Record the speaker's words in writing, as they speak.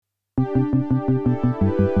It's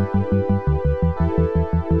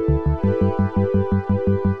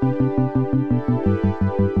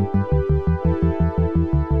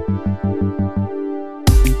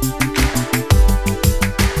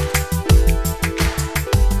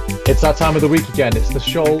that time of the week again. It's the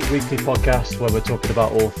Shoal weekly podcast where we're talking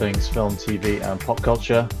about all things film, TV, and pop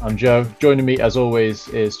culture. I'm Joe. Joining me, as always,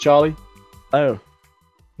 is Charlie. Hello.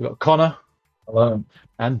 We've got Connor. Hello.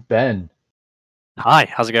 And Ben. Hi,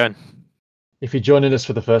 how's it going? If you're joining us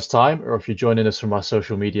for the first time, or if you're joining us from our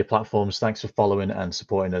social media platforms, thanks for following and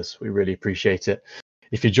supporting us. We really appreciate it.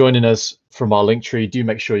 If you're joining us from our link tree, do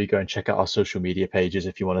make sure you go and check out our social media pages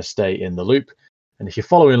if you want to stay in the loop. And if you're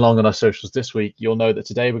following along on our socials this week, you'll know that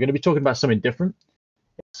today we're going to be talking about something different.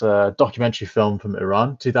 It's a documentary film from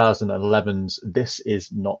Iran, 2011's This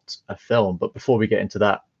Is Not a Film. But before we get into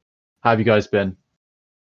that, how have you guys been?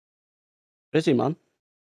 Busy, man.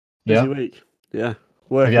 Busy week. Yeah.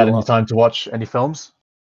 Have you had any time to watch any films?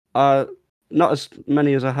 Not as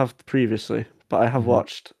many as I have previously, but I have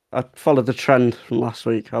watched. I followed the trend from last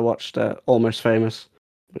week. I watched Almost Famous,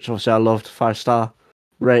 which obviously I loved, 5-star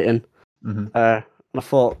rating. And I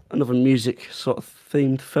thought another music sort of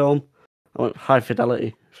themed film. I went High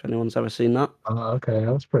Fidelity, if anyone's ever seen that. Oh, okay,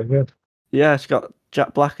 that's pretty good. Yeah, it's got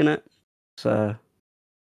Jack Black in it. So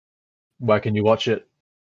where can you watch it?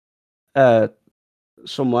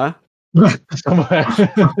 Somewhere. Somewhere.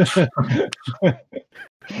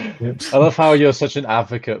 I love how you're such an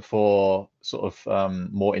advocate for sort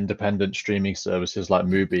of more independent streaming services like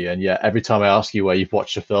Mubi, and yet every time I ask you where you've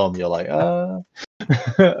watched a film, you're like,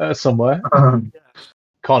 somewhere.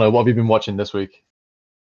 Connor, what have you been watching this week?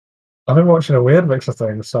 I've been watching a weird mix of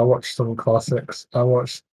things. So I watched some classics. I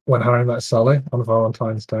watched When Harry Met Sally on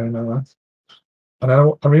Valentine's Day, no less. And then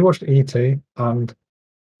I rewatched E.T. and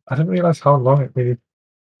I didn't realise how long it really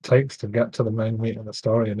takes to get to the main meat of the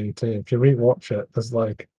story in E.T. If you rewatch it, there's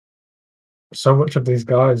like so much of these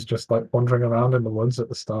guys just like wandering around in the woods at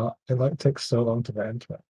the start. It like takes so long to get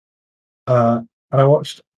into it. And I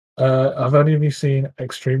watched have any of you seen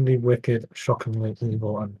Extremely Wicked, Shockingly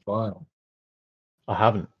Evil and Vile? I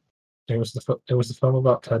haven't. It was the film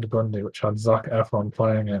about Ted Bundy, which had Zac Efron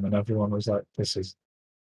playing him, and everyone was like, "This is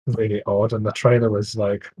really odd." And the trailer was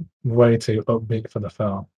like way too upbeat for the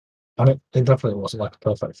film, and it definitely wasn't like a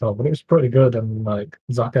perfect film, but it was pretty good. And like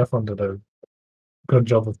Zac Efron did a good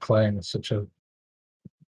job of playing such a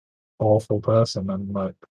awful person, and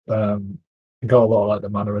like you got a lot of like the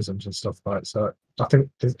mannerisms and stuff right. So I think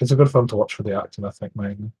it's a good film to watch for the acting, I think,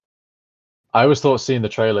 mainly. I always thought seeing the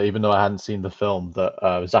trailer, even though I hadn't seen the film, that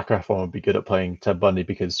Zac Efron would be good at playing Ted Bundy,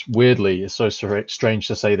 because weirdly, it's so strange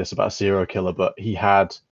to say this about a serial killer, but he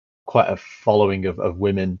had quite a following of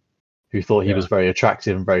women who thought he was very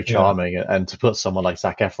attractive and very charming, and to put someone like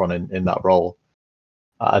Zac Efron in that role,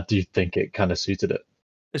 I do think it kind of suited it.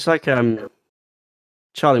 It's like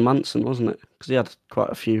Charlie Manson, wasn't it? Because he had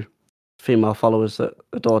quite a few female followers that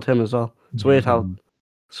adored him as well. It's weird how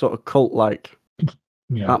sort of cult-like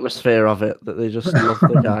atmosphere of it, that they just love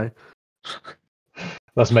the guy.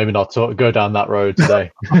 Let's maybe not go down that road today.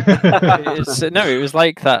 It was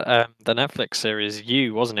like that the Netflix series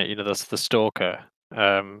You, wasn't it? You know, the stalker,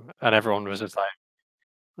 and everyone was just like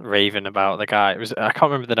raving about the guy. I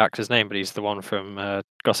can't remember the actor's name, but he's the one from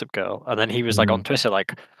Gossip Girl. And then he was like on Twitter,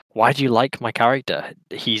 like, "Why do you like my character?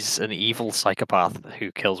 He's an evil psychopath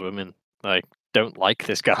who kills women. Like, don't like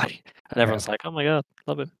this guy." And everyone's like, "Oh my god,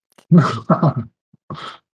 love him."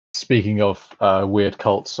 Speaking of weird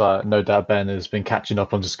cults, no doubt Ben has been catching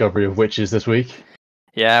up on Discovery of Witches this week.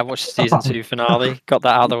 Yeah, I watched the season 2 finale, got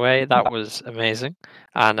that out of the way. That was amazing.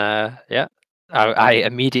 And I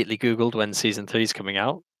immediately Googled when season 3 is coming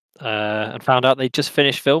out, and found out they just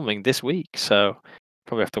finished filming this week. So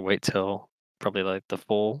probably have to wait till probably like the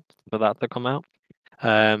fall for that to come out.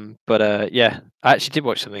 But I actually did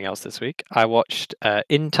watch something else this week. I watched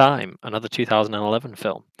In Time, another 2011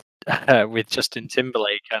 film. With Justin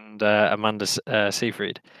Timberlake and Amanda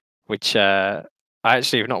Seyfried, which I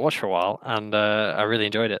actually have not watched for a while, and I really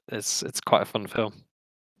enjoyed it. It's quite a fun film.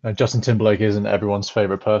 Justin Timberlake isn't everyone's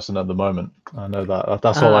favorite person at the moment. I know that.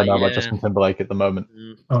 That's all I know about Justin Timberlake at the moment.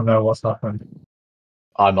 Oh no, what's happened?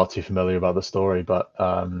 I'm not too familiar about the story, but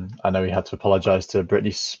I know he had to apologize to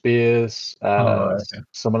Britney Spears,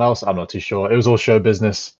 someone else. I'm not too sure. It was all show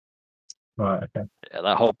business. Right. Okay. Yeah,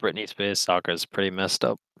 that whole Britney Spears saga is pretty messed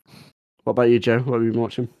up. What about you, Joe? What have you been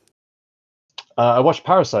watching? I watched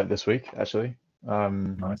Parasite this week, actually.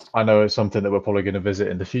 Nice. I know it's something that we're probably going to visit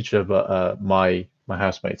in the future, but my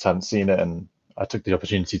housemates hadn't seen it, and I took the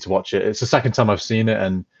opportunity to watch it. It's the second time I've seen it,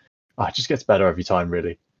 and it just gets better every time,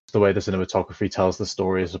 really. The way the cinematography tells the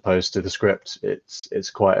story as opposed to the script,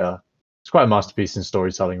 it's quite a quite a masterpiece in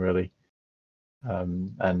storytelling, really.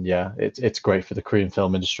 And yeah, it's great for the Korean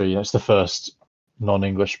film industry. It's the first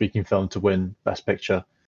non-English speaking film to win Best Picture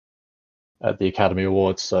at the Academy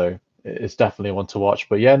Awards, so it's definitely one to watch.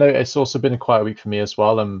 But yeah, no, it's also been a quiet week for me as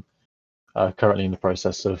well. I'm currently in the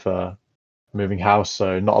process of moving house,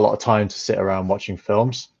 so not a lot of time to sit around watching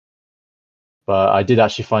films. But I did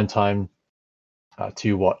actually find time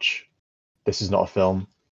to watch This Is Not a Film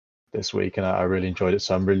this week, and I really enjoyed it.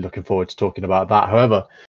 So I'm really looking forward to talking about that. However,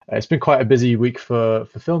 it's been quite a busy week for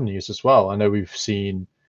film news as well. I know we've seen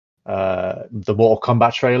the Mortal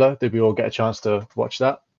Kombat trailer. Did we all get a chance to watch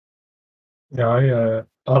that? Yeah,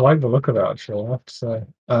 I like the look of it actually. I have to say,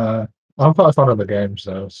 I'm quite a fan of the games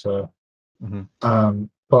though. So,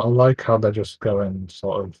 but I like how they're just going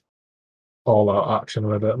sort of all out action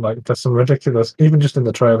with it. Like there's some ridiculous, even just in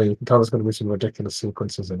the trailer, you can tell there's going to be some ridiculous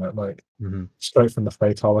sequences in it, like straight from the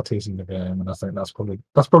fatalities in the game. And I think that's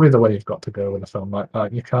probably the way you've got to go with a film like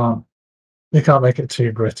that. You can't make it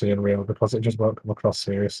too gritty and real because it just won't come across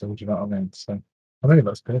seriously. Do you know what I mean? So I think it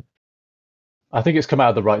looks good. I think it's come out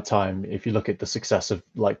at the right time. If you look at the success of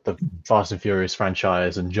like the Fast and Furious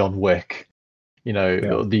franchise and John Wick,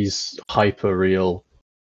 these hyper real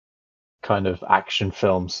kind of action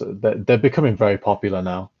films, they're becoming very popular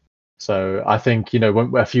now. So I think,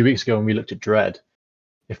 a few weeks ago when we looked at Dread,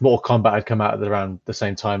 if Mortal Kombat had come out at around the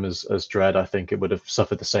same time as Dread, I think it would have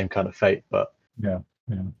suffered the same kind of fate. But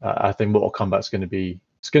I think Mortal Kombat's going to be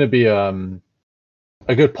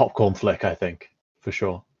a good popcorn flick, I think, for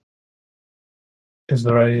sure. Is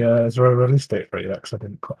there a release date for it yet? Because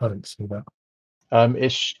I didn't see that.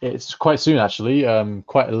 It's quite soon actually.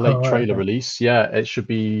 Quite a late trailer release. Yeah, it should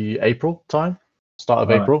be April time, start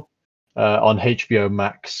of April, on HBO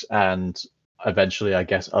Max and eventually, I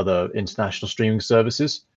guess, other international streaming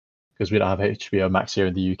services, because we don't have HBO Max here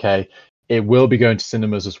in the UK. It will be going to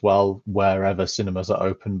cinemas as well, wherever cinemas are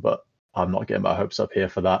open, but I'm not getting my hopes up here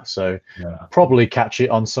for that. So probably catch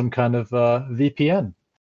it on some kind of VPN.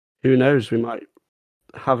 Who knows? We might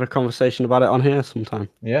have a conversation about it on here sometime.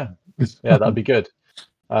 Yeah, that'd be good.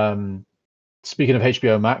 Speaking of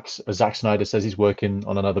HBO Max, Zack Snyder says he's working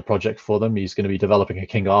on another project for them. He's going to be developing a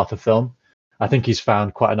King Arthur film. I think he's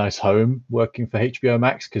found quite a nice home working for HBO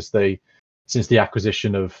Max, because since the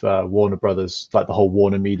acquisition of Warner Brothers, like the whole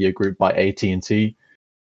Warner Media Group by AT&T,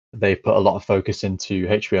 they put a lot of focus into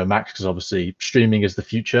HBO Max, because obviously streaming is the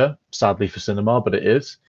future, sadly for cinema, but it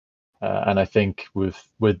is. And I think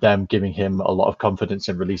with them giving him a lot of confidence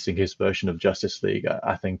in releasing his version of Justice League,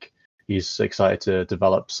 I think he's excited to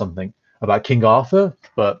develop something about King Arthur.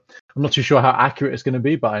 But I'm not too sure how accurate it's going to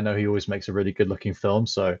be, but I know he always makes a really good looking film,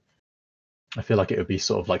 so I feel like it would be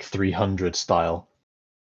sort of like 300 style.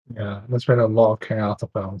 Yeah, there's been a lot of King Arthur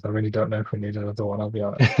films. I really don't know if we need another one, I'll be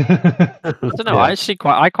honest. I don't know.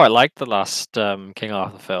 I quite liked the last King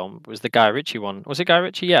Arthur film. It was the Guy Ritchie one. Was it Guy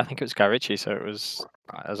Ritchie? Yeah, I think it was Guy Ritchie. So it was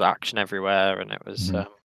action everywhere, and it was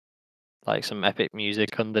like some epic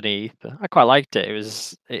music underneath. I quite liked it. It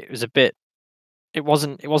was a bit. It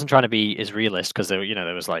wasn't trying to be as realist, because there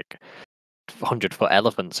was like 100-foot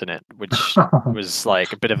elephants in it, which was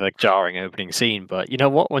like a bit of a jarring opening scene. But you know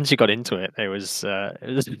what? Once you got into it, it was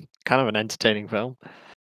kind of an entertaining film.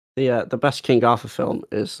 The best King Arthur film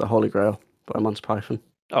is The Holy Grail by Monty Python.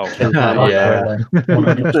 Oh, yeah.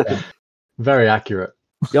 Very accurate.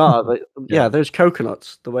 Yeah, those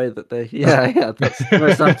coconuts, the way that they, that's the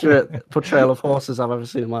most accurate portrayal of horses I've ever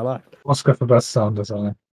seen in my life. Oscar for best sound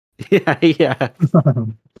design. Yeah.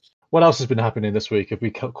 What else has been happening this week? Have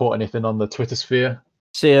we caught anything on the Twitter sphere?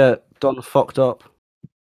 Sia done fucked up.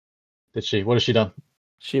 Did she? What has she done?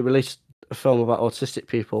 She released a film about autistic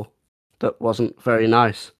people that wasn't very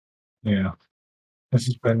nice. Yeah.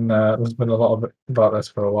 There's been a lot about this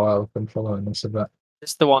for a while. I've been following this a bit.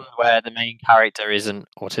 It's the one where the main character isn't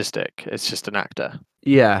autistic; it's just an actor.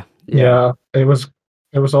 Yeah. It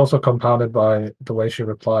was also compounded by the way she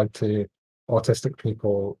replied to autistic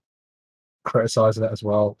people criticizing it as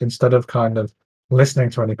well. Instead of kind of listening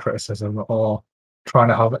to any criticism or trying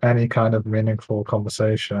to have any kind of meaningful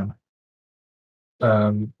conversation,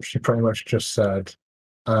 she pretty much just said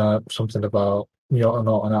something about, "You're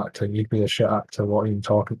not an actor, you'd be a shit actor, what are you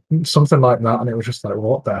talking," something like that. And it was just like,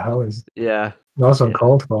 what the hell is that's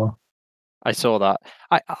uncalled for. I saw that.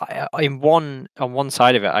 I on one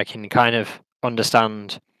side of it, I can kind of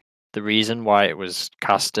understand the reason why it was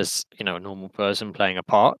cast as a normal person playing a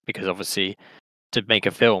part, because obviously to make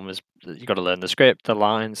a film you got to learn the script, the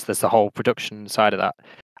lines, there's the whole production side of that.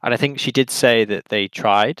 And I think she did say that they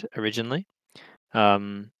tried originally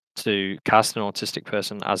to cast an autistic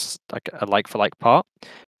person as like a like-for-like part,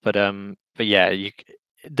 but yeah,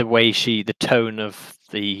 the way the tone of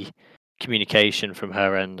the communication from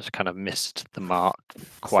her end kind of missed the mark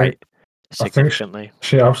quite I think significantly.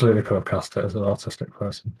 she absolutely could have cast it as an autistic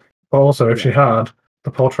person. But also, if she had,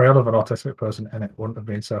 the portrayal of an autistic person in it wouldn't have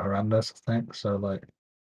been so horrendous, I think. So, like,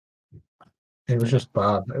 it was just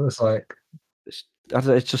bad. It was like...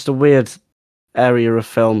 It's just a weird area of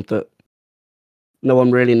film that no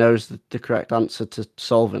one really knows the correct answer to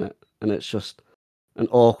solving it. And it's just an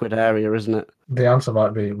awkward area, isn't it? The answer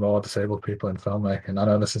might be more disabled people in filmmaking. I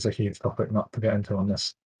know this is a huge topic not to get into on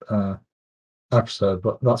this episode,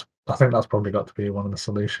 but I think that's probably got to be one of the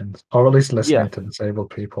solutions, or at least listening to disabled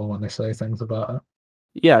people when they say things about it.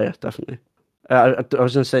 Yeah, definitely. I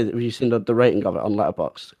was going to say, have you seen the rating of it on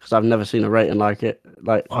Letterboxd? Because I've never seen a rating like it.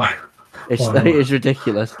 Like, it's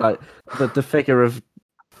ridiculous. Like the figure of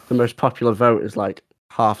the most popular vote is like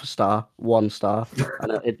 0.5 star, 1 star,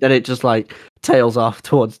 and then it just like tails off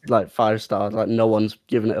towards like 5 stars. Like no one's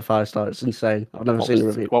giving it a 5 star. It's insane. I've never seen a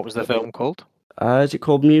review. What was the film called? Is it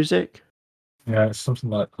called Music? Yeah, it's something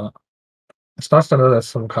like that. It's nice to know there's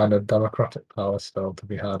some kind of democratic power still to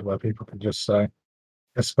be had, where people can just say,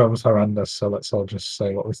 "This film's horrendous, so let's all just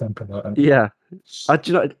say what we think about it." Yeah,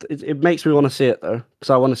 it makes me want to see it though,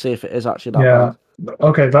 because I want to see if it is actually that bad.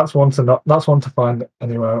 Okay, that's one to find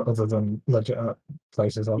anywhere other than legitimate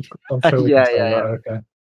places. I'm sure we can say that.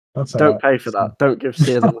 Okay, don't pay for that. Don't give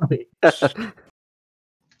Sia the money.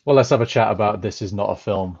 Well, let's have a chat about This Is Not a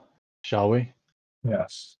Film, shall we?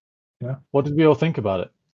 Yes. Yeah. What did we all think about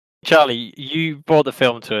it? Charlie, you brought the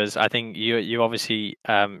film to us. I think you obviously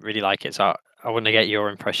really like it, so I want to get your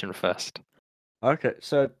impression first. Okay,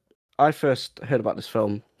 so I first heard about this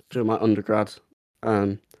film during my undergrad.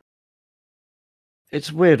 It's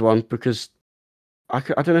a weird one because I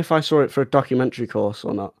don't know if I saw it for a documentary course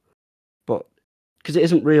or not, but because it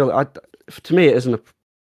isn't real. To me, it isn't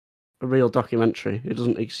a real documentary. It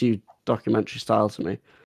doesn't exude documentary style to me.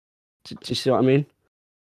 Do you see what I mean?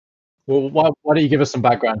 Well, why don't you give us some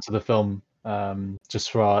background to the film,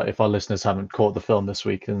 just for if our listeners haven't caught the film this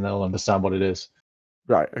week, and they'll understand what it is.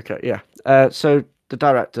 Right. Okay. Yeah. So the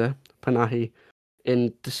director Panahi,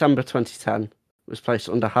 in December 2010, was placed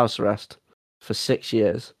under house arrest for 6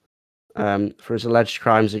 years, for his alleged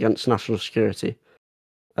crimes against national security,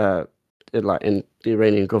 in the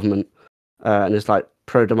Iranian government, and his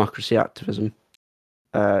pro-democracy activism.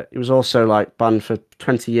 He was also banned for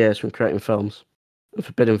 20 years from creating films and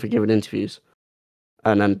forbidden for giving interviews.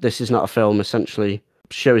 And then This Is Not a Film essentially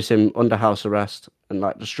shows him under house arrest and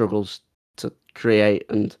the struggles to create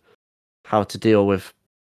and how to deal with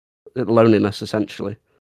loneliness, essentially.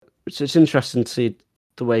 It's interesting to see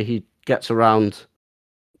the way he gets around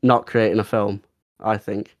not creating a film, I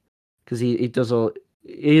think, because he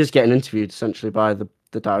is getting interviewed essentially by the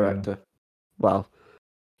director. Yeah. Well,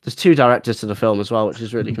 there's 2 directors to the film as well, which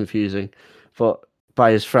is really confusing. But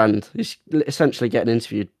by his friend, he's essentially getting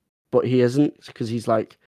interviewed, but he isn't, because he's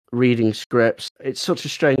reading scripts. It's such a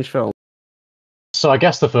strange film. So I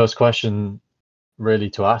guess the first question really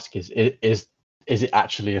to ask is it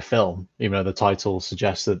actually a film, even though the title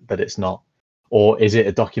suggests that it's not, or is it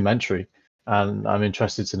a documentary? And I'm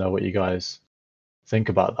interested to know what you guys think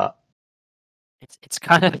about that. It's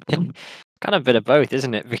kind of a bit of both,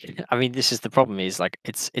 isn't it? I mean, this is the problem. Is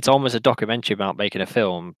it's almost a documentary about making a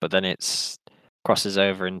film, but then it's crosses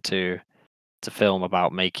over into film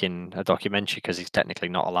about making a documentary, because he's technically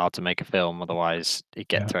not allowed to make a film, otherwise he'd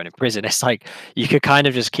get thrown in prison. It's you could kind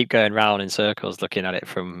of just keep going round in circles looking at it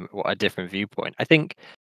from a different viewpoint. I think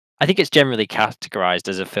it's generally categorized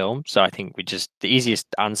as a film, so I think the easiest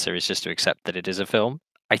answer is just to accept that it is a film.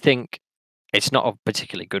 I think it's not a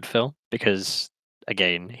particularly good film because,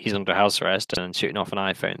 again, he's under house arrest and shooting off an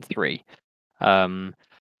iPhone 3.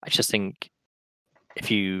 I just think if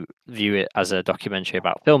you view it as a documentary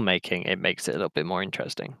about filmmaking, it makes it a little bit more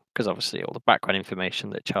interesting, because obviously all the background information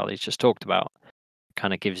that Charlie's just talked about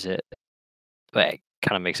kind of gives it, but it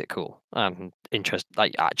kind of makes it cool and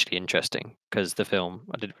actually interesting, because the film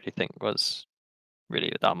I didn't really think was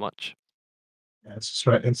really that much. Yeah,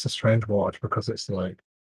 it's a strange watch, because it's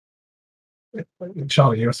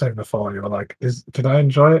Charlie, you were saying before, you were like, did I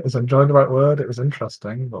enjoy it? Is enjoy the right word? It was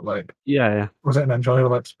interesting, but yeah. Was it an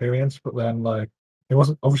enjoyable experience? But then it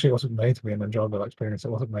wasn't made to be an enjoyable experience.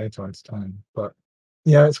 It wasn't made to entertain. But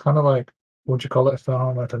yeah, it's kind of would you call it a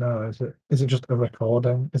film? I don't know. Is it just a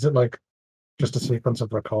recording? Is it just a sequence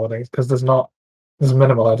of recordings? Because there's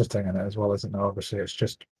minimal editing in it as well, isn't there? Obviously, it's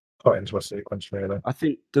just put into a sequence, really. I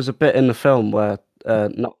think there's a bit in the film where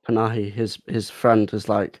not Panahi, his friend is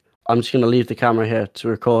I'm just going to leave the camera here to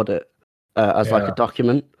record it as a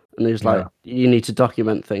document. And he was you need to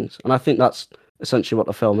document things. And I think that's essentially what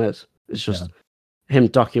the film is. It's just him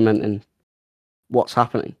documenting what's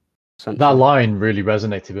happening. That line really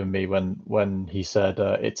resonated with me when he said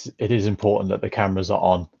it is important that the cameras are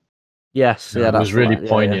on. Yes, yeah, It that's was really the line.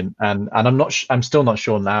 poignant, and I'm still not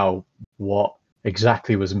sure now what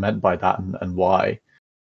exactly was meant by that and why.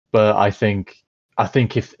 But I think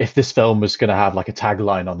if this film was going to have like a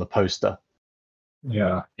tagline on the poster,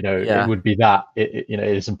 Yeah, it would be that it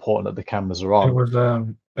is important that the cameras are on. it was.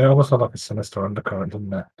 It almost had like a sinister undercurrent,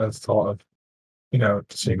 didn't it? As sort of, the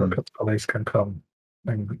secret police can come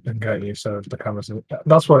and get you. So the cameras.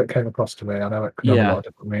 That's what it came across to me. I know it can have a lot of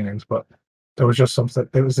different meanings, but there was just something.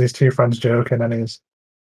 It was these two friends joking, and he's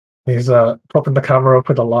propping the camera up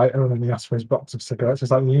with a lighter, and then he asks for his box of cigarettes.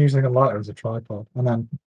 It's like you're using a lighter as a tripod, and then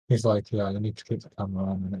he's like, "Yeah, you need to keep the camera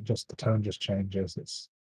on," and the tone just changes. It's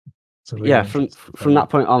a really from that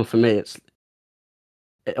point on, for me,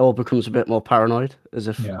 it all becomes a bit more paranoid, as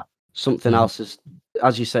if something else is,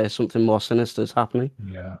 as you say, something more sinister is happening.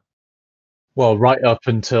 Yeah. Well, right up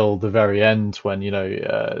until the very end, when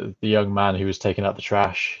the young man who was taking out the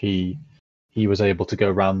trash, he was able to go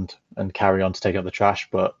round and carry on to take out the trash,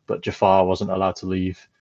 but Jafar wasn't allowed to leave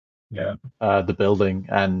the building,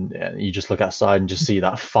 and you just look outside and just see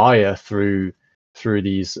that fire through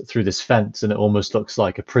this fence, and it almost looks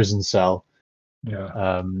like a prison cell.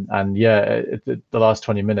 And the last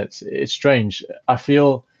 20 minutes, it's strange. I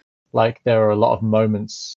feel like there are a lot of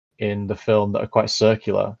moments in the film that are quite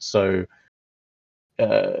circular. So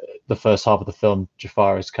the first half of the film,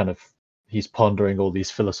 Jafar is he's pondering all these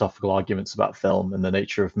philosophical arguments about film and the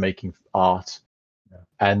nature of making art.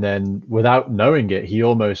 And then without knowing it, he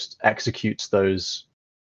almost executes those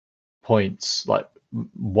points like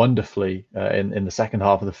wonderfully in the second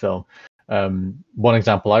half of the film. One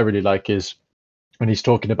example I really like is when he's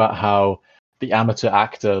talking about how the amateur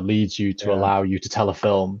actor leads you to allow you to tell a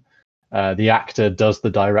film. The actor does the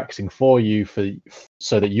directing for you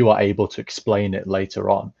so that you are able to explain it later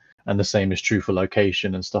on. And the same is true for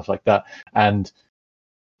location and stuff like that. And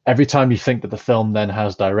every time you think that the film then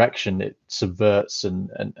has direction, it subverts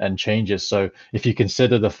and changes. So if you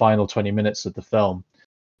consider the final 20 minutes of the film,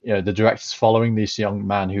 the director's following this young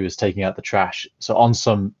man who is taking out the trash. So on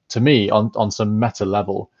some meta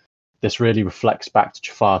level, this really reflects back to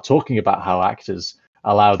Jafar talking about how actors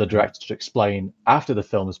allow the director to explain after the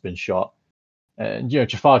film has been shot. And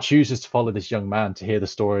Jafar chooses to follow this young man to hear the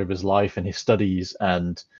story of his life and his studies,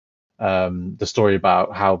 and the story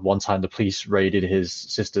about how one time the police raided his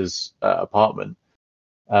sister's apartment.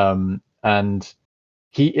 And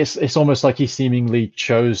it's almost like he seemingly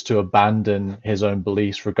chose to abandon his own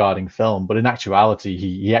beliefs regarding film, but in actuality,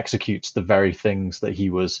 he executes the very things that he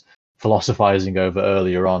was philosophizing over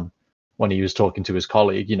earlier on when he was talking to his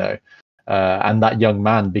colleague, and that young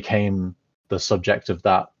man became the subject of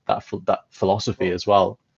that philosophy as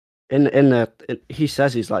well. He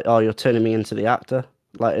says, he's like, "Oh, you're turning me into the actor,"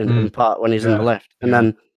 like in part when he's in the lift, and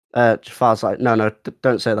then Jafar's like, no,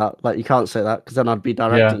 don't say that. Like, you can't say that because then I'd be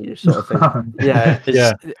directing you, sort of thing.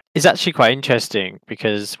 It's actually quite interesting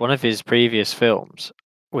because one of his previous films,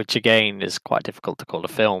 which again is quite difficult to call a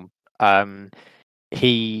film,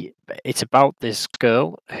 it's about this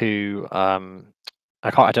girl who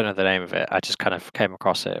I don't know the name of it. I just kind of came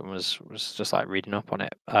across it and was just like reading up on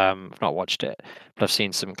it. I've not watched it, but I've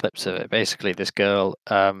seen some clips of it. Basically, this girl,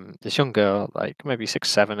 this young girl, like maybe 6,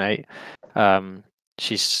 7, 8,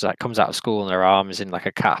 she's like comes out of school and her arm is in like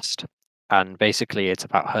a cast. And basically, it's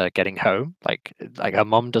about her getting home. Like her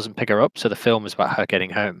mom doesn't pick her up, so the film is about her getting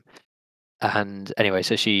home. And anyway,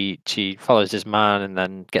 so she follows this man and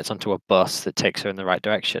then gets onto a bus that takes her in the right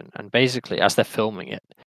direction. And basically, as they're filming it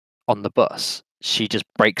on the bus, she just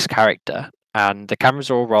breaks character, and the cameras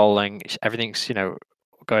are all rolling. Everything's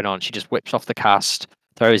going on. She just whips off the cast,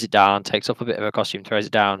 throws it down, takes off a bit of her costume, throws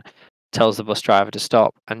it down, tells the bus driver to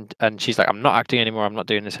stop, and she's like, "I'm not acting anymore. I'm not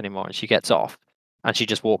doing this anymore." And she gets off, and she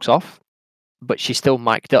just walks off, but she's still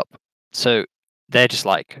mic'd up. So they're just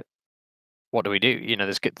like, what do we do?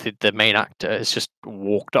 The main actor has just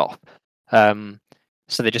walked off.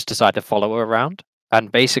 So they just decide to follow her around.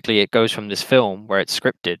 And basically it goes from this film where it's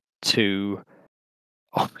scripted to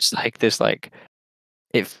almost like this, like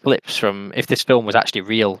it flips from, if this film was actually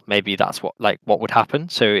real, maybe that's what would happen.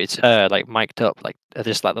 So it's her like mic'd up, like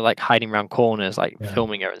just like they're like hiding around corners, like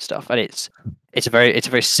filming her and stuff. And it's a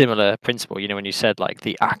very similar principle. When you said like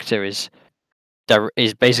the actor is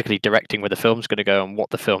basically directing where the film's going to go and what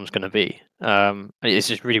the film's going to be. It's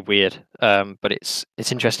just really weird. But it's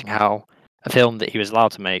interesting how a film that he was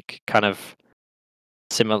allowed to make kind of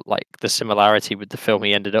the similarity with the film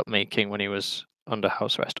he ended up making when he was under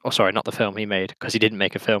house arrest. Oh, sorry, not the film he made, because he didn't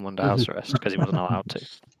make a film under house arrest because he wasn't allowed to.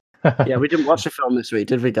 Yeah, we didn't watch the film this week,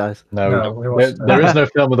 did we, guys? No, there is no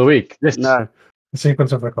film of the week. No. the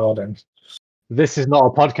sequence of recordings. This is not a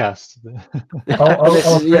podcast.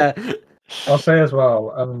 I'll say as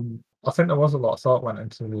well. I think there was a lot of thought went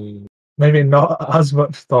into maybe not as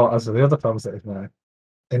much thought as the other films that he's made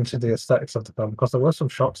into the aesthetics of the film, because there were some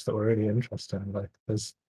shots that were really interesting. Like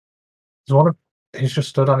there's one of he's just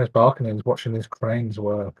stood on his balcony and he's watching these cranes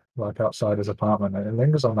work like outside his apartment, and it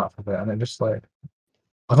lingers on that for a bit, and it just like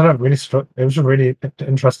I don't know, it really struck. It was really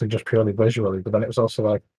interesting just purely visually, but then it was also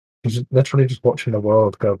like he's literally just watching the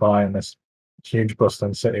world go by in this huge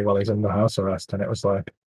bustling city while he's in the house arrest, and it was like,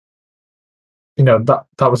 that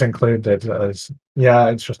was included as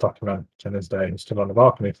it's just documenting his day. He's stood on the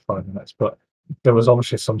balcony for 5 minutes, but there was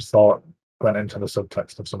obviously some thought went into the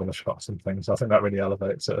subtext of some of the shots and things. I think that really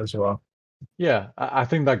elevates it as well. Yeah, I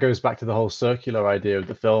think that goes back to the whole circular idea of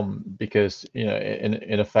the film, because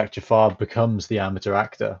in effect Jafar becomes the amateur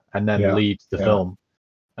actor and then leads the film,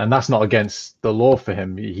 and that's not against the law for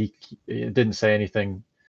him. He didn't say anything.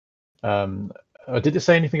 Or did it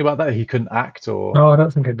say anything about that he couldn't act? Or no, I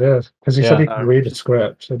don't think it did, because he said he could read the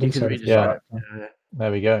script. So he could read the script.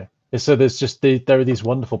 There we go. So there's just there are these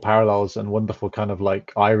wonderful parallels and wonderful kind of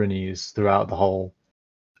like ironies throughout the whole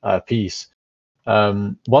piece.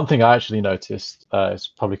 One thing I actually noticed, it's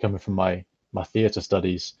probably coming from my theatre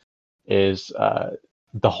studies, is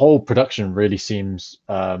the whole production really seems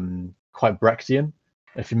quite Brechtian.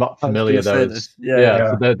 If you're not familiar, there's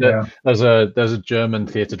a German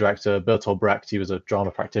theatre director, Bertolt Brecht. He was a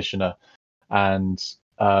drama practitioner, and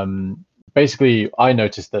basically I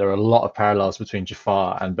noticed there are a lot of parallels between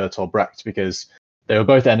Jafar and Bertolt Brecht, because they were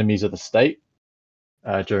both enemies of the state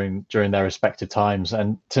during their respective times.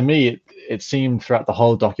 And to me, it seemed throughout the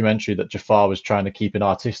whole documentary that Jafar was trying to keep an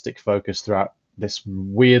artistic focus throughout this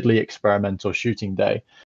weirdly experimental shooting day.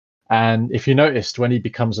 And if you noticed, when he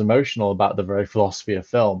becomes emotional about the very philosophy of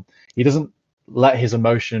film, he doesn't let his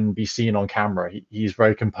emotion be seen on camera. He's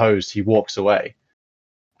very composed. He walks away.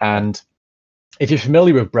 And if you're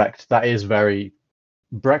familiar with Brecht, that is very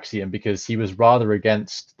Brechtian, because he was rather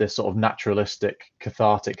against this sort of naturalistic,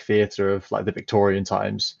 cathartic theatre of like the Victorian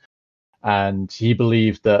times. And he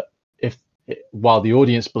believed that while the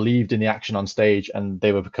audience believed in the action on stage and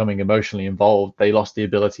they were becoming emotionally involved, they lost the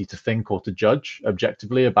ability to think or to judge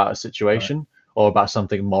objectively about a situation or about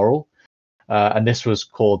something moral. And this was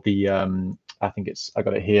called the, I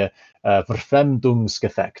got it here,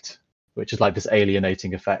 Verfremdungseffekt, which is like this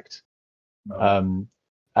alienating effect. So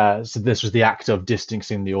this was the act of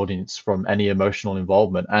distancing the audience from any emotional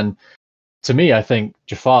involvement. And to me, I think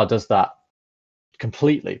Jafar does that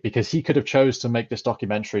completely, because he could have chose to make this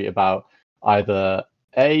documentary about either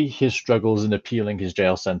A, his struggles in appealing his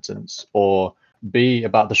jail sentence, or B,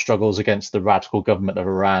 about the struggles against the radical government of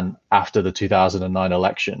Iran after the 2009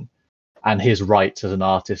 election and his rights as an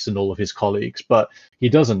artist and all of his colleagues. But he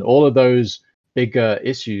doesn't. All of those bigger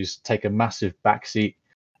issues take a massive backseat.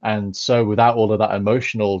 And so without all of that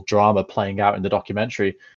emotional drama playing out in the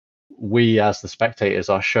documentary, we as the spectators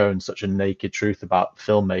are shown such a naked truth about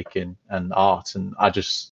filmmaking and art. And I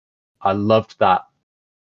loved that.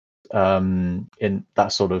 In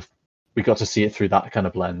that sort of, we got to see it through that kind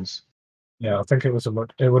of lens. Yeah, I think it was a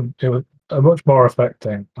much more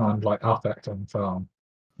affecting and like affecting film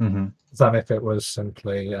than if it was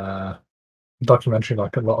simply a documentary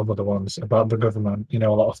like a lot of other ones about the government. A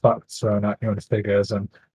lot of facts thrown at you and figures and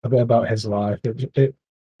a bit about his life. It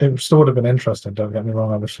still would have been interesting. Don't get me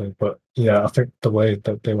wrong, obviously, but I think the way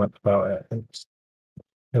that they went about it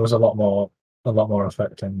was a lot more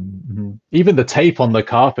affecting. Even the tape on the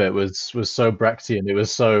carpet was so Brechtian. It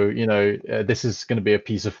was so, this is going to be a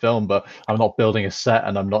piece of film, but I'm not building a set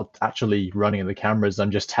and I'm not actually running the cameras.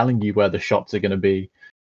 I'm just telling you where the shots are going to be.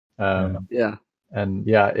 And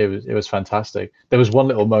it was fantastic. There was one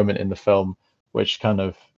little moment in the film which kind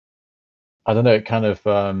of, I don't know,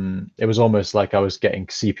 it was almost like I was getting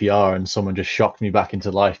CPR and someone just shocked me back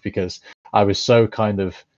into life, because I was so kind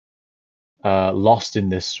of lost in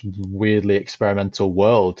this weirdly experimental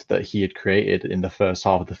world that he had created in the first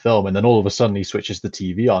half of the film. And then all of a sudden he switches the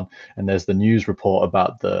TV on and there's the news report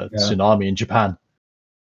about the tsunami in Japan.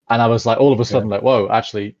 And I was like, all of a sudden, like, whoa,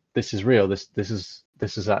 actually, this is real. This was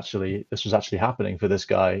actually happening for this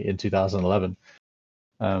guy in 2011.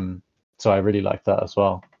 So I really liked that as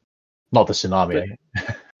well. Not the tsunami.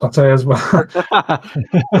 I'll tell you as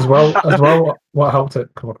well, what helped it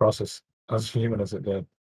come across as human as it did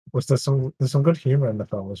was there's some good humor in the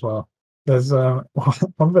film as well. There's one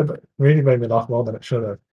bit that really made me laugh more than it should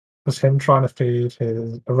have, was him trying to feed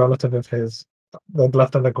a relative of his. They'd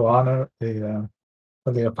left an iguana at the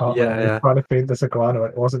apartment. He was trying to feed this iguana,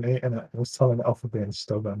 and it wasn't eating it. It was telling it off for being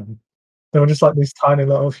stubborn. And They were just like these tiny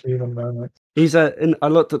little human moments. He's I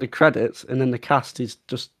looked at the credits, and in the cast, he's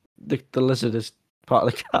just the lizard is part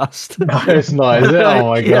of the cast. No, it's not, is it? Oh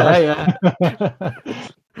my god. Yeah.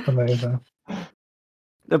 Amazing.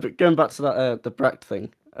 No, but going back to that the Brecht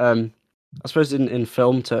thing, I suppose in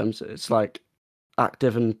film terms, it's like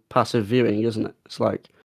active and passive viewing, isn't it? It's like,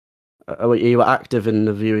 are you active in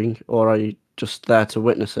the viewing, or are you just there to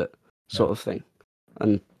witness it, sort of thing?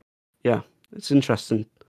 And yeah, it's interesting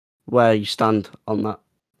where you stand on that,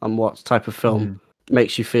 and what type of film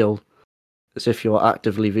makes you feel as if you're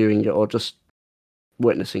actively viewing it or just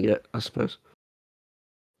witnessing it, I suppose.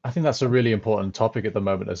 I think that's a really important topic at the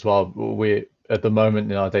moment as well. We at the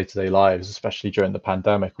moment in our day-to-day lives, especially during the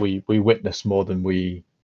pandemic, we witness more than we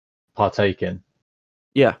partake in.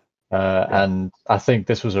 Yeah. And I think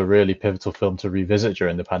this was a really pivotal film to revisit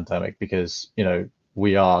during the pandemic because, you know,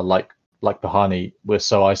 we are like Bahani, we're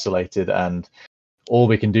so isolated, and all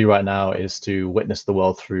we can do right now is to witness the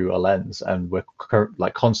world through a lens, and we're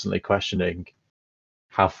constantly questioning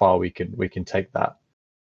how far we can take that.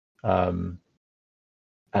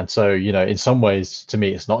 And so, you know, in some ways, to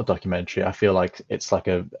me, it's not a documentary. I feel like it's like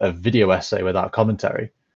a video essay without commentary.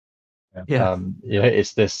 Yeah. You know,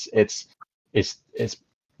 it's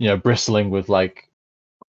you know, bristling with like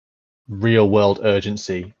real world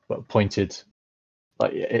urgency, but pointed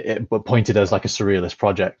but pointed as like a surrealist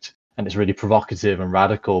project. And it's really provocative and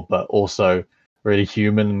radical, but also really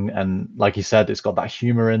human. And like you said, it's got that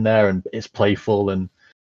humor in there, and it's playful, and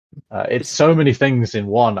it's so many things in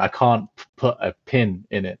one. I can't put a pin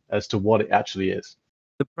in it as to what it actually is.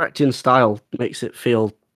 The Brechtian style makes it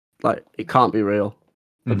feel like it can't be real,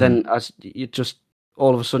 but then as you just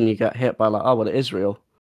all of a sudden you get hit by like, oh well, it is real.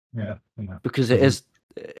 Yeah. Because it is,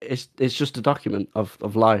 it's just a document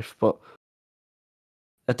of life, but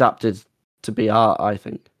adapted to be art, I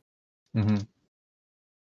think. And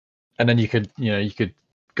then you could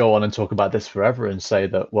go on and talk about this forever and say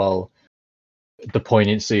that, well, the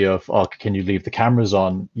poignancy of, oh, can you leave the cameras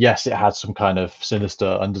on? Yes, it had some kind of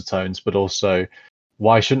sinister undertones, but also,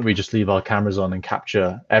 why shouldn't we just leave our cameras on and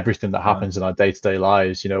capture everything that happens in our day-to-day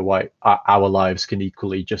lives? You know, why our lives can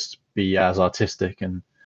equally just be as artistic, and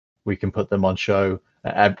we can put them on show.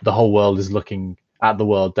 The whole world is looking at the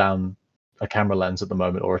world down a camera lens at the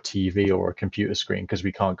moment, or a TV or a computer screen, because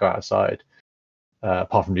we can't go outside,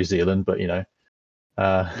 apart from New Zealand, but you know,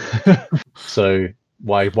 so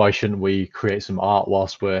why shouldn't we create some art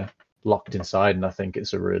whilst we're locked inside? And I think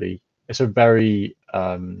it's a very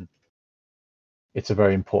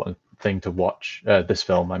important thing to watch, this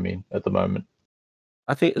film, I mean, at the moment.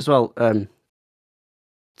 I think as well,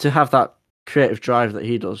 to have that creative drive that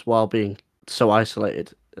he does while being so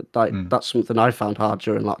isolated, like that's something I found hard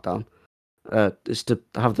during lockdown, is to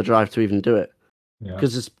have the drive to even do it.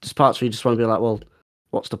 Because there's parts where you just want to be like, well,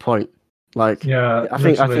 what's the point? Like, I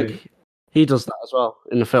think he does that as well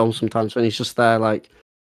in the film sometimes, when he's just there, like,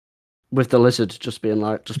 with the lizard, just being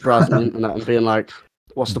like, just browsing the internet and being like,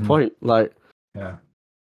 what's the point? Like,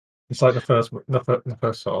 it's like the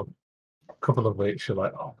first sort of couple of weeks, you're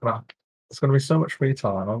like, oh, it's going to be so much free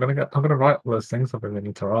time. I'm going to write all those things I really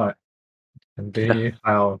need to write. And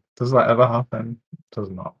how does that ever happen? It does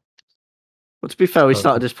not. But to be fair, we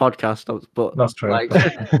started this podcast, but that's true. Like,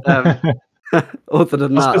 other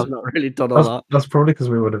than that, I've not really done all that. That's probably because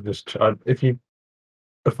we would have just chatted. If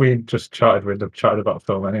we just chatted, we'd have chatted about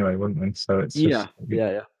film anyway, wouldn't we? So it's just,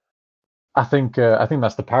 yeah. I think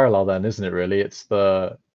that's the parallel then, isn't it? Really, it's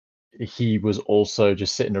he was also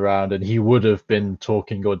just sitting around, and he would have been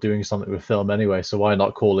talking or doing something with film anyway. So why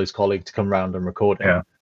not call his colleague to come round and record it?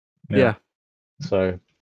 Yeah. So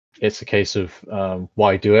it's a case of,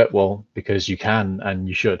 why do it? Well, because you can and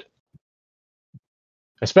you should,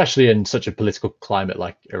 especially in such a political climate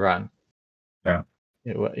like Iran. You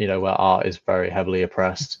know, where art is very heavily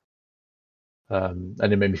oppressed. And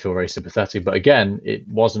it made me feel very sympathetic. But again, it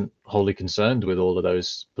wasn't wholly concerned with all of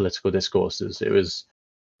those political discourses. It was,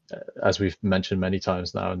 as we've mentioned many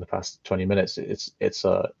times now in the past 20 minutes, it's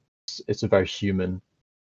a very human,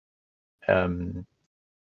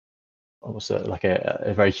 almost like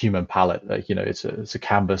a very human palette. Like, you know, it's a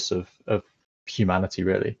canvas of humanity,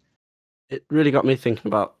 really. It really got me thinking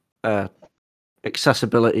about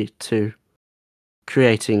accessibility to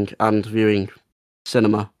creating and viewing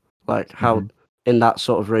cinema. Like, how in that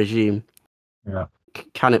sort of regime,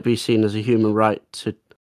 can it be seen as a human right to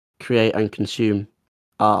create and consume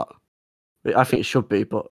art? I think it should be,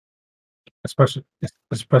 but especially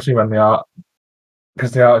when the art,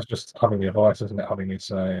 because the art is just having your voice, isn't it? Having your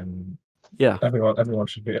say, and everyone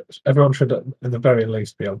should at the very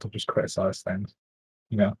least be able to just criticize things,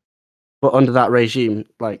 you know. But under that regime,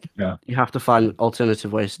 like Yeah. you have to find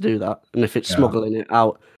alternative ways to do that. And if it's Yeah. smuggling it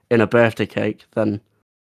out in a birthday cake, then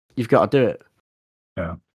you've got to do it.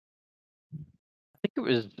 Yeah. I think it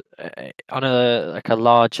was on a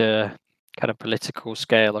larger kind of political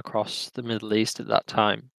scale across the Middle East at that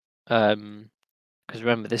time. Because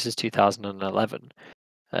remember, this is 2011.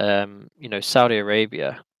 Saudi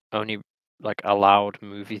Arabia only allowed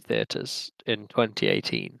movie theaters in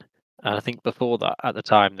 2018, and I think before that, at the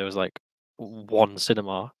time, there was one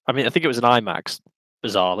cinema. I mean, I think it was an IMAX,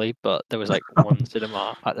 bizarrely, but there was one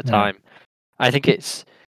cinema at the time. I think it's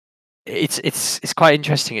quite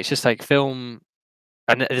interesting. It's just film,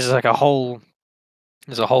 and there's a whole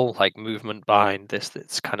movement behind this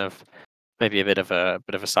that's kind of maybe a bit of a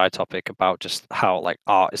side topic about just how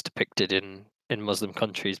art is depicted in Muslim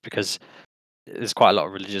countries, because there's quite a lot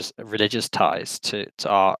of religious ties to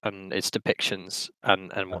art and its depictions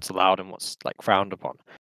and what's allowed and what's frowned upon.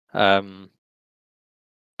 And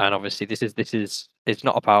obviously this is it's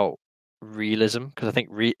not about realism, because I think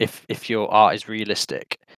if your art is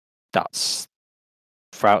realistic, that's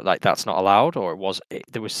that's not allowed, or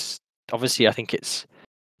there was obviously, I think it's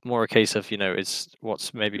more a case of it's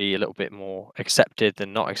what's maybe a little bit more accepted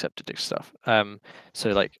than not accepted stuff.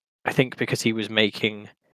 So I think because he was making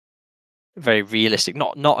very realistic,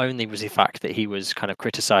 not only was the fact that he was kind of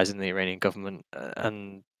criticizing the Iranian government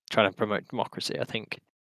and trying to promote democracy, I think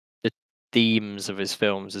the themes of his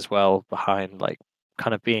films as well, behind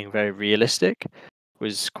kind of being very realistic,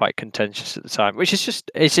 was quite contentious at the time, which is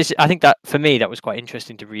I think that for me that was quite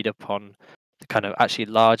interesting to read up on the kind of actually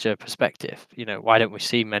larger perspective. Why don't we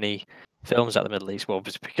see many films out of the Middle East? Well,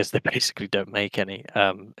 it's because they basically don't make any,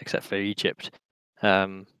 except for Egypt,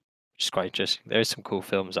 which is quite interesting. There is some cool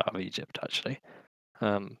films out of Egypt, actually.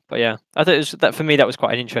 But yeah, I thought that for me that was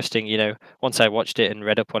quite an interesting. Once I watched it and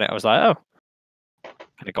read up on it, I was like, oh,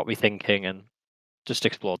 kind of got me thinking, and just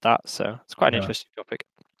explored that. So it's quite an interesting topic.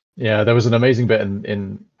 Yeah, there was an amazing bit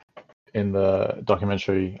in the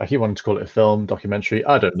documentary. I keep wanting to call it a film documentary.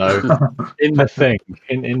 I don't know. in the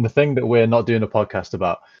thing that we're not doing a podcast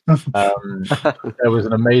about, there was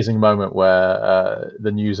an amazing moment where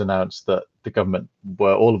the news announced that the government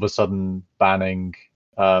were all of a sudden banning.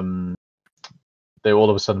 They were all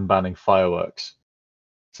of a sudden banning fireworks,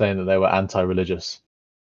 saying that they were anti-religious.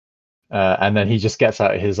 And then he just gets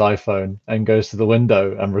out his iPhone and goes to the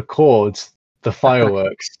window and records the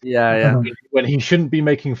fireworks. Yeah. When he shouldn't be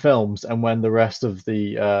making films, and when the rest of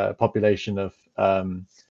the population of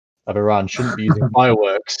Iran shouldn't be using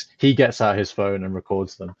fireworks, he gets out his phone and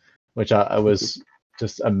records them, which I was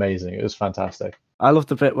just amazing. It was fantastic. I love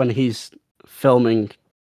the bit when he's filming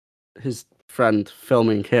his friend,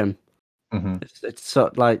 filming him. Mm-hmm. It's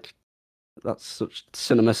so that's such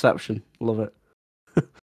cinemaception. Love it.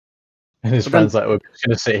 And his friend's like, we're just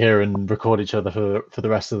going to sit here and record each other for the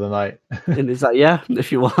rest of the night. And he's like, yeah,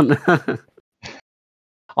 if you want.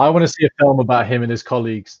 I want to see a film about him and his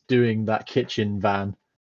colleagues doing that kitchen van.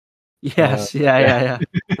 Yes, yeah.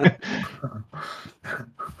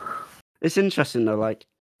 It's interesting though,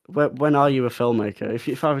 when are you a filmmaker?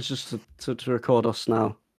 If I was just to record us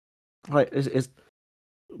now,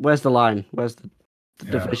 where's the line? Where's the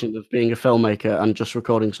division of being a filmmaker and just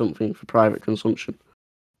recording something for private consumption?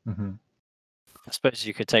 Mm-hmm. I suppose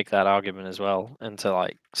you could take that argument as well into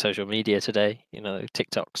social media today.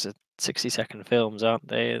 TikToks are 60-second films, aren't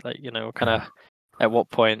they? Kind of at what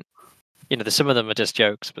point, some of them are just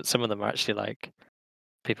jokes, but some of them are actually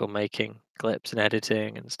people making clips and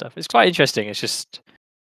editing and stuff. It's quite interesting. It's just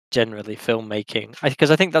generally filmmaking, because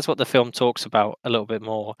I think that's what the film talks about a little bit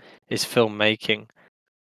more, is filmmaking.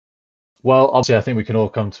 Well, obviously, I think we can all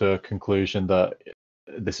come to a conclusion that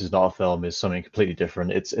this is not a film, is something completely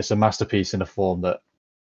different. It's a masterpiece in a form that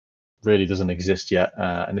really doesn't exist yet,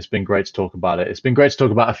 and it's been great to talk about it. It's been great to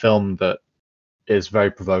talk about a film that is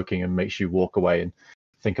very provoking and makes you walk away and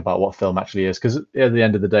think about what film actually is, because at the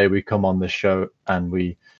end of the day, we come on this show and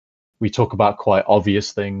we talk about quite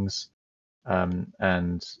obvious things,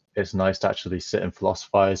 and it's nice to actually sit and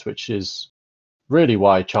philosophize, which is really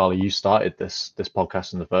why, Charlie, you started this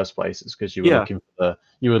podcast in the first place. It's because you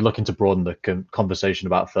were looking to broaden the conversation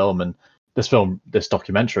about film, and this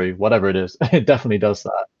documentary, whatever it is, it definitely does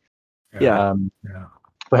that. Yeah.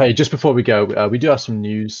 But hey, just before we go, we do have some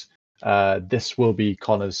news. This will be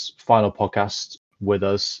Connor's final podcast with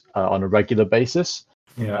us on a regular basis.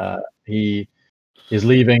 He is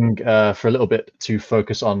leaving for a little bit to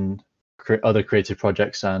focus on other creative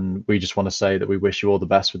projects, and we just want to say that we wish you all the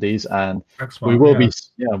best with these, and we will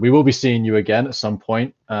be seeing you again at some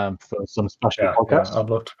point for some special podcast.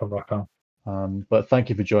 I'd love to come back on. But thank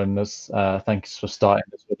you for joining us. Thanks for starting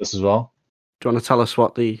this with us as well. Do you want to tell us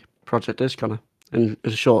what the project is, Connor? In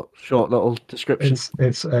a short little description.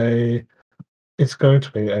 It's going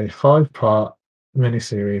to be a 5-part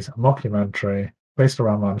miniseries, a mockumentary based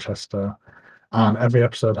around Manchester, and every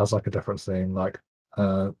episode has like a different theme, like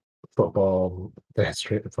football, the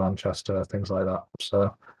history of Manchester, things like that.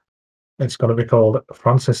 So it's going to be called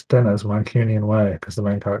Francis Dinner's Mancunian Way, because the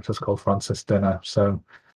main character is called Francis Dinner. So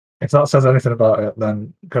if that says anything about it,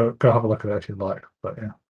 then go have a look at it if you'd like. But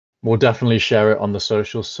yeah, We'll definitely share it on the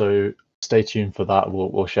socials, so stay tuned for that.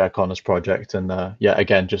 We'll share Connor's project, and yeah,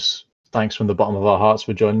 again, just thanks from the bottom of our hearts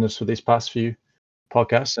for joining us for these past few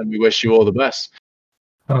podcasts, and we wish you all the best.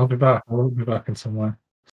 and I'll be back. I will be back in some way.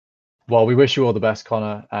 Well, we wish you all the best,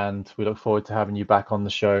 Connor, and we look forward to having you back on the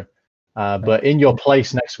show. But in your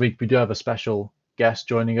place next week, we do have a special guest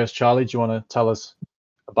joining us. Charlie, do you want to tell us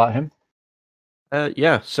about him?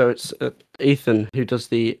 Yeah, so it's Ethan, who does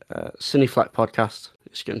the Cineflak podcast.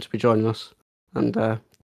 Is going to be joining us and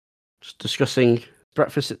just discussing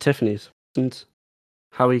Breakfast at Tiffany's and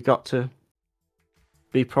how he got to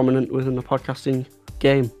be prominent within the podcasting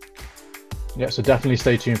game. Yeah, so definitely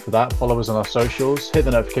stay tuned for that. Follow us on our socials, hit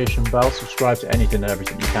the notification bell, subscribe to anything and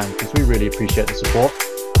everything you can, because we really appreciate the support.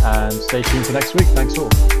 And stay tuned for next week. Thanks all.